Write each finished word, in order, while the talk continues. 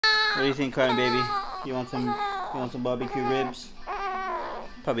do you think, crying baby? You want some barbecue ribs?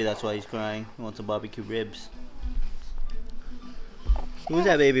 Probably that's why he's crying. He wants some barbecue ribs. Who's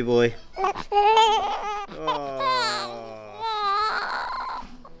that baby boy? Oh.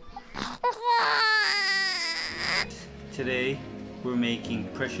 Today we're making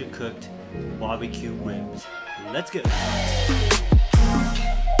pressure cooked barbecue ribs. Let's go.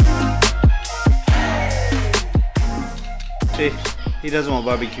 See, he doesn't want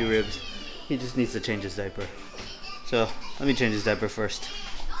barbecue ribs. He just needs to change his diaper. So let me change his diaper first.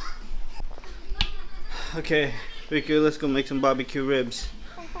 Okay, Riku, let's go make some barbecue ribs.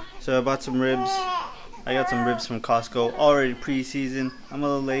 So I bought some ribs. I got some ribs from Costco, already pre-seasoned. I'm a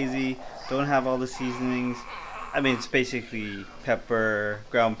little lazy, don't have all the seasonings. I mean, it's basically pepper,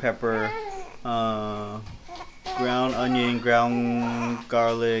 ground pepper, ground onion, ground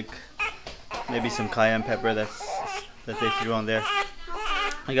garlic, maybe some cayenne pepper that they threw on there.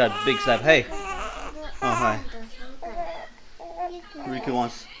 I got a big slab. Hey! Oh, hi. Riku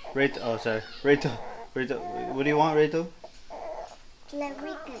wants... oh, sorry. Reito, what do you want, Reito?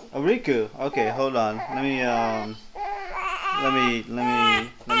 Riku. Oh, Riku. Okay, hold on. Let me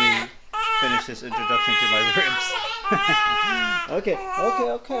finish this introduction to my ribs. Okay.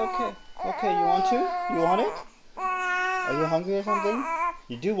 Okay, you want to? You want it? Are you hungry or something?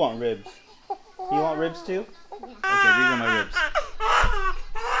 You do want ribs. You want ribs too? Okay, these are my ribs.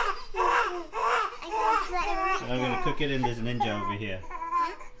 I'm gonna cook it in this ninja over here.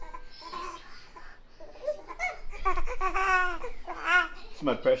 It's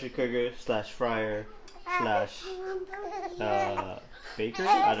my pressure cooker slash fryer slash baker?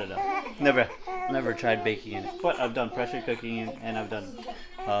 I don't know. Never tried baking in it. But I've done pressure cooking in it, and I've done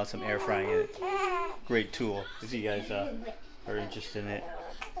some air frying in it. Great tool if you guys are interested in it.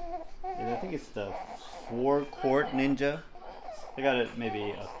 And I think it's the 4-quart Ninja. I got it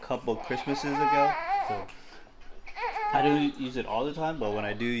maybe a couple Christmases ago. So I don't use it all the time, but when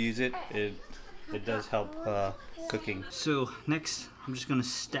I do use it, it does help cooking. So next, I'm just gonna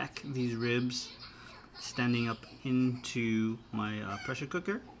stack these ribs standing up into my pressure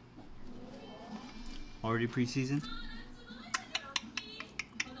cooker, already pre-seasoned.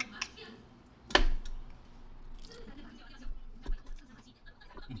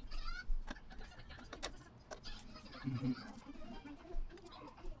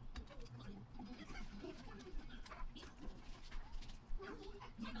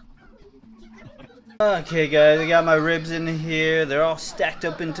 Okay guys, I got my ribs in here. They're all stacked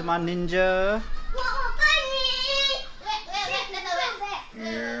up into my Ninja.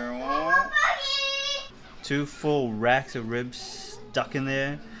 Two full racks of ribs stuck in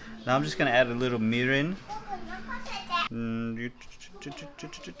there. Now I'm just gonna add a little mirin.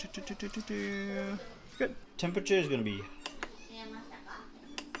 Good. Temperature is gonna be...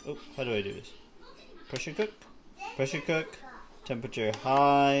 Oh, how do I do this? Pressure cook. Pressure cook. Temperature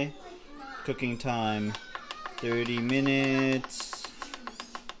high. Cooking time 30 minutes.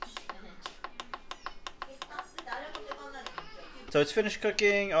 So it's finished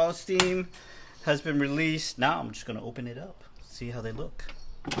cooking. All the steam has been released. Now I'm just gonna open it up, see how they look.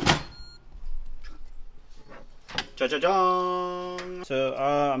 Cha-cha-chong! So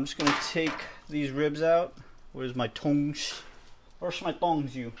I'm just gonna take these ribs out. Where's my tongs? Where's my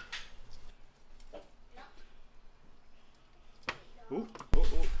tongs, you? Ooh.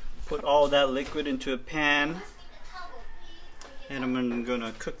 Put all that liquid into a pan, and I'm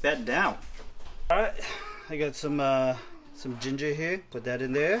gonna cook that down. All right, I got some ginger here. Put that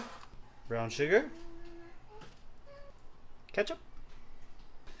in there. Brown sugar, ketchup,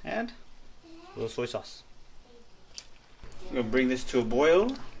 and a little soy sauce. I'm gonna bring this to a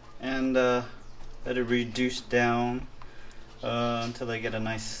boil and let it reduce down until I get a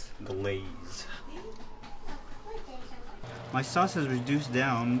nice glaze. My sauce has reduced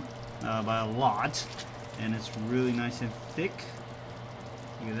down by a lot, and it's really nice and thick.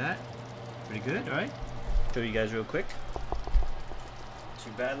 Look at that. Pretty good, right? Show you guys real quick.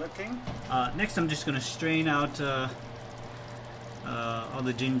 Too bad looking. Next I'm just gonna strain out all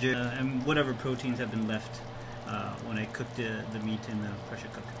the ginger and whatever proteins have been left when I cooked the meat in the pressure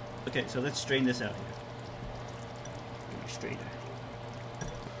cooker. Okay, so let's strain this out here. Give me a strainer.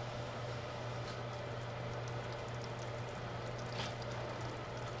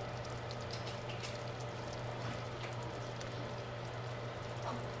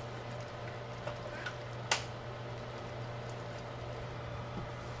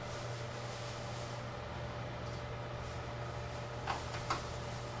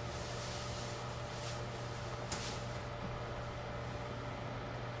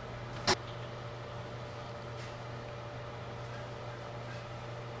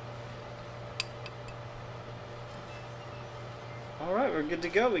 All right, we're good to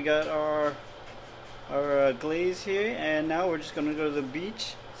go. We got our glaze here, and now we're just gonna go to the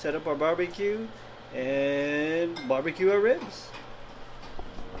beach, set up our barbecue, and barbecue our ribs.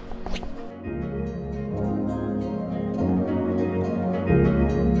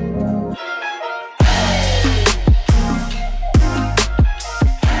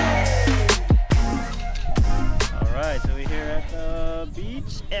 All right, so we're here at the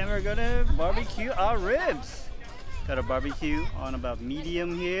beach, and we're gonna barbecue our ribs. Got a barbecue on about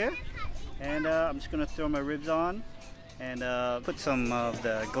medium here, and I'm just gonna throw my ribs on and put some of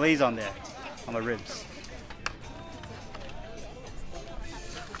the glaze on there on my ribs.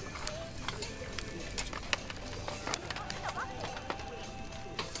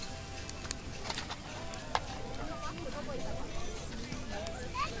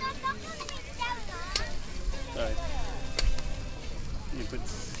 Sorry. You put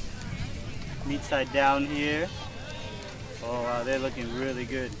meat side down here. Oh wow, they're looking really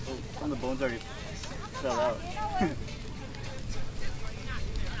good. Oh, some of the bones already fell out.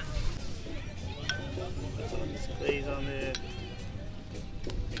 Put some of this glaze on there.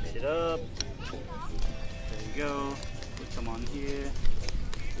 Mix it up. There you go. Put some on here.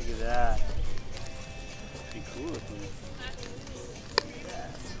 Look at that. Pretty cool looking. Look at that.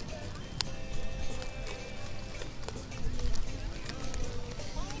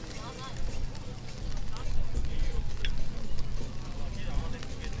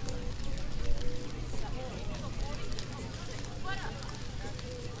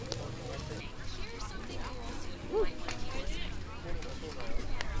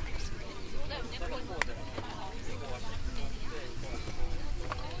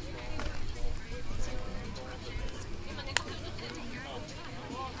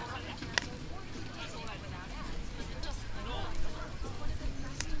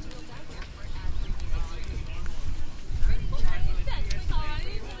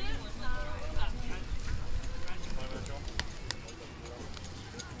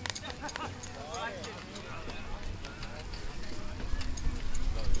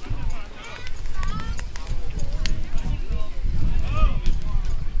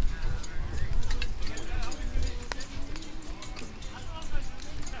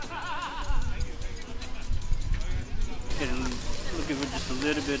 Looking for just a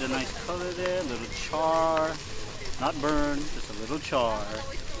little bit of nice color there, a little char, not burn, just a little char.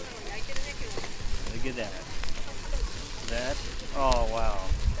 Look at that. That, oh wow,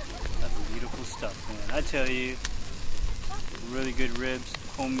 that's beautiful stuff, man. I tell you, really good ribs,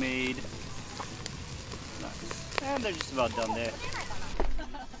 homemade. Nice. And they're just about done there.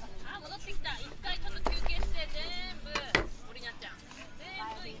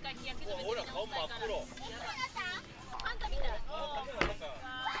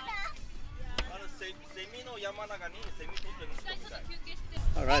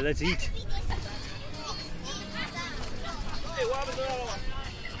 All right, let's eat.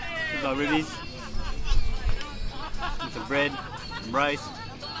 Got ribbies, and some bread, some rice,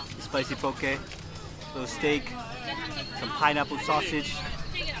 spicy poke, little steak, some pineapple sausage.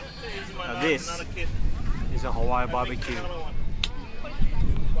 Now this is a Hawaiian barbecue.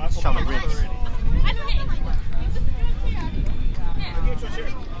 Let's try my ribs.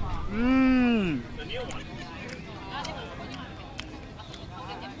 Mmm.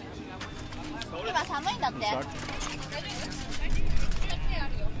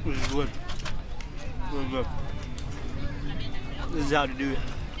 This is good. Really good. This is how to do it.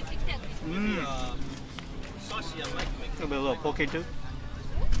 Mmm. A little poke too.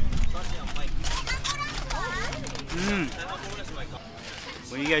 Mmm.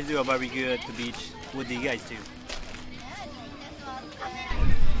 When you guys do a barbecue at the beach, what do you guys do?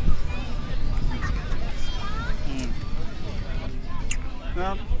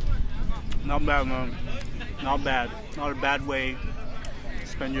 Well, not bad, man. Not bad. Not a bad way to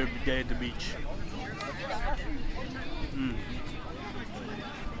spend your day at the beach. Mm.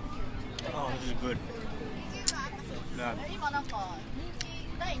 Oh, this is good. Yeah.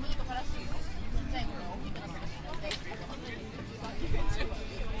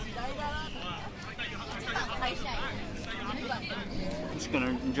 I'm just gonna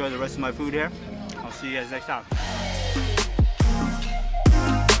enjoy the rest of my food here. I'll see you guys next time.